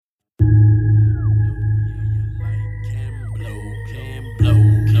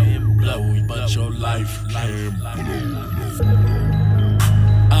But your life can blow.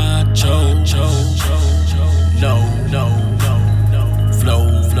 I chose, no, flow,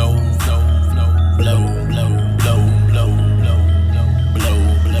 blow,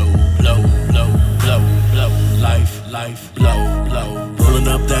 life, blow. Rolling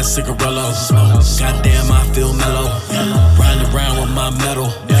up that cigarello, goddamn I feel mellow. Riding around with my metal.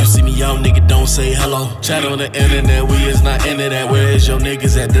 If you see me out, nigga, don't say hello. Chat on the internet, we is not into that. Where is your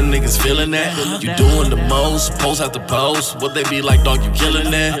niggas at? Them niggas feeling that. You doing the most, post after post. What they be like, dog, you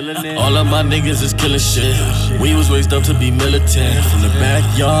killing that. All of my niggas is killing shit. We was raised up to be militant. From the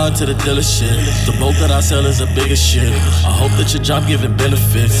backyard to the dealership. The boat that I sell is a bigger shit. I hope that your job giving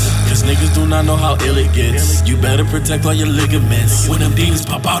benefits, cause niggas do not know how ill it gets. You better protect all your ligaments when them demons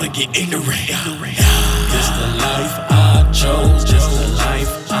pop out and get ignorant. This the life I chose, just the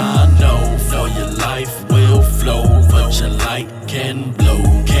life